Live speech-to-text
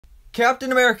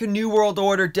Captain America New World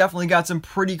Order definitely got some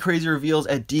pretty crazy reveals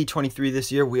at D23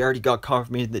 this year. We already got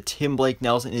confirmation that Tim Blake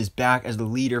Nelson is back as the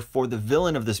leader for the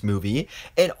villain of this movie.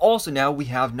 And also now we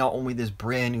have not only this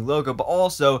brand new logo, but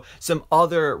also some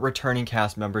other returning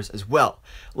cast members as well.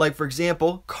 Like, for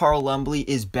example, Carl Lumbly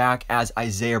is back as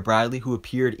Isaiah Bradley, who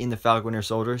appeared in The Falcon Winter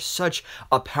Soldier. Such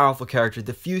a powerful character.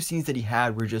 The few scenes that he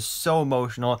had were just so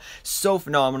emotional, so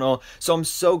phenomenal. So I'm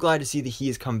so glad to see that he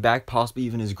has come back, possibly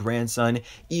even his grandson,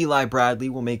 Eli Bradley,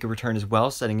 will make a return as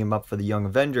well, setting him up for the Young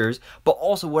Avengers. But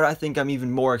also what I think I'm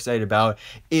even more excited about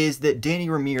is that Danny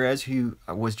Ramirez, who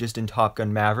was just in Top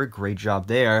Gun Maverick, great job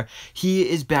there, he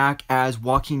is back as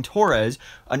Joaquin Torres,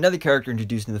 another character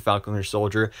introduced in The Falcon Winter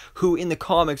Soldier, who in the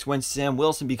comics, when Sam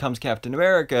Wilson becomes Captain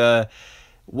America,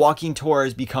 Joaquin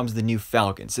Torres becomes the new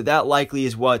Falcon. So that likely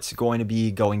is what's going to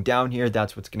be going down here.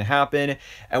 That's what's going to happen.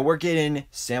 And we're getting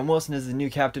Sam Wilson as the new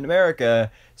Captain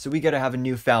America. So we got to have a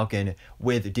new Falcon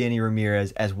with Danny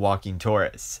Ramirez as Joaquin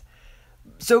Torres.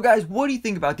 So guys, what do you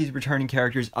think about these returning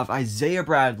characters of Isaiah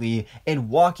Bradley and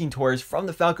Joaquin Torres from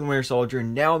The Falcon Winter Soldier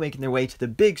now making their way to the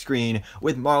big screen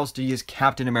with Marvel Studios'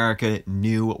 Captain America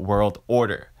New World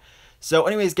Order? So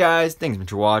anyways guys, thanks so much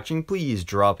for watching. Please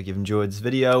drop a like if you enjoyed this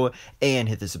video and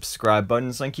hit the subscribe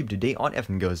button so I can keep up to date on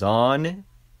everything goes on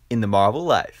in the Marvel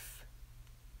life.